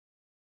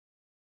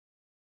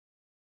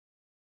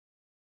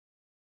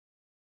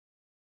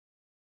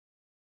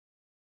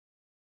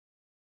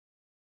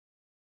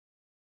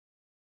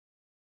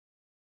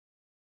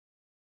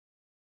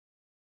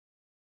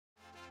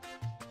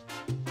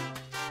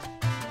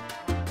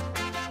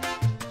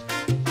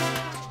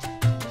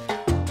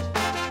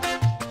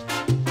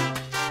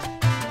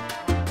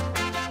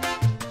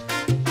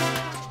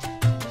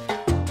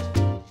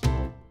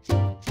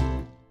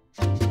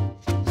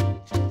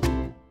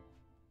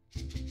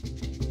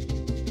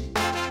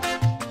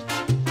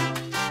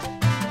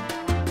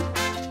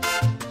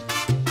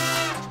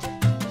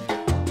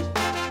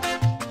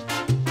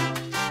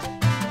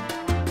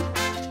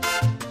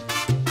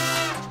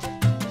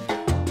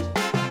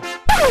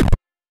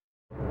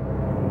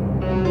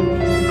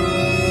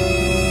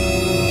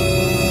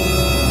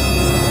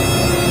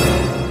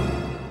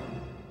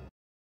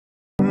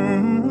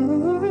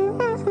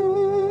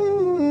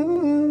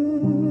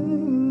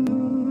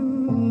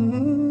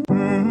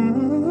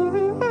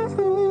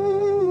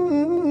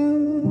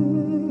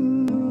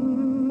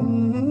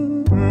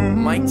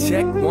Mic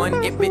check,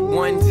 one, if it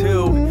 1,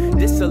 2.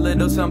 This a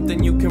little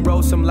something you can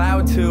roll some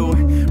loud to.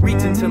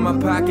 Reach into my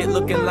pocket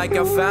looking like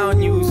I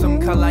found you.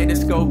 Some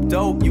kaleidoscope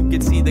dope you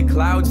can see the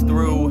clouds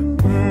through.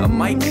 A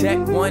mic check,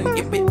 one,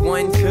 if it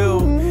 1,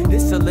 2.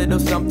 This a little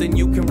something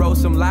you can roll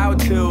some loud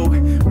to.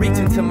 Reach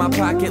into my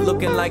pocket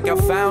looking like I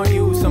found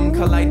you. Some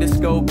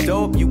kaleidoscope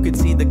dope you can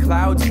see the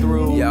clouds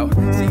through. Yo,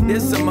 see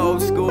this some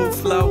old school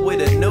flow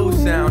with a new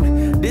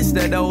sound. This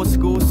that old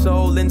school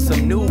soul in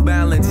some New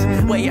Balance.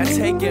 Way I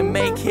take and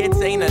make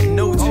hits ain't a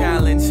new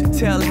challenge.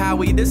 Tell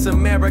Howie this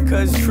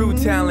America's true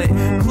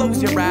talent.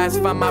 Close your eyes,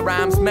 find my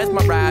rhymes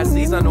mesmerized.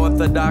 These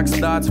unorthodox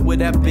thoughts with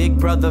that big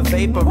brother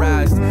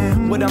vaporized.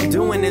 What I'm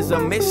doing is a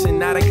mission,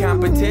 not a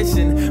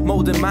competition.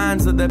 Molding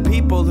minds of the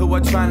people who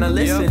are trying to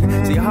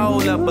listen. See,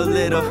 hold up a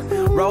little,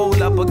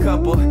 roll up a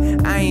couple.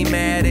 I ain't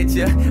mad at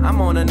ya,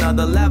 I'm on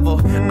another level.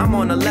 I'm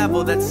on a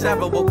level that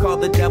several will call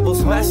the devil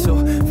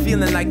special.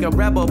 Feeling like a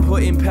rebel,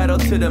 putting pedal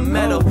to the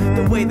metal.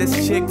 The way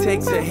this chick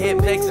takes a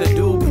hit makes a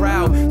dude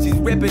proud. She's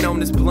ripping on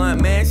this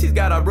blunt, man, she's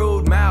got a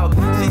rude mouth.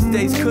 She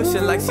stays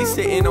cushioned like she's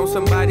sitting on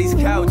somebody's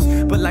couch.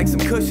 But like some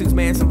cushions,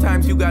 man,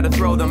 sometimes you gotta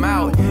throw them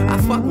out. I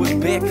fuck with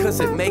Bic cause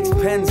it makes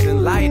pens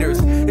and lighters.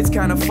 It's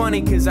kinda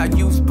funny cause I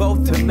use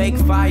both to make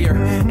fire.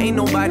 Ain't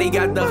nobody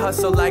got the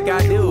hustle like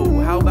I do.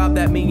 How about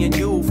that me and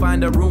you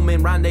find a room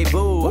and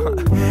rendezvous?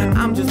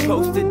 I'm just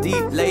posted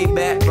deep, laid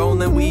back,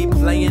 rolling weed,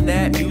 playing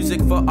that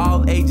music for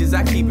all ages.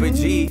 I keep a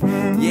G.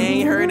 You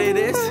ain't heard of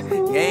this?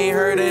 You ain't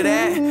heard of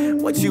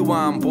that? What you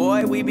on,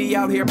 boy? We be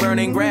out here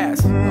burning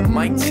grass. A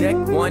mic check,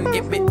 one,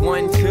 if it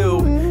 1,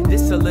 2.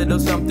 This a little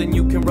something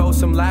you can roll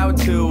some loud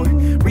to.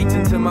 Reach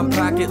into my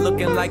pocket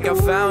looking like I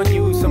found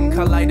you. Some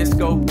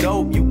kaleidoscope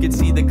dope you can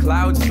see the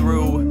clouds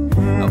through.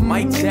 A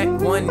mic check,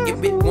 one,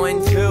 if it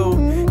 1,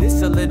 2.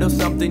 This a little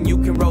something you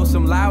can roll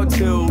some loud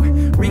to.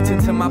 Reach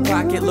into my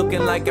pocket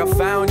looking like I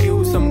found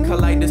you. Some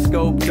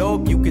kaleidoscope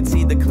dope you can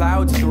see the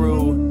clouds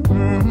through.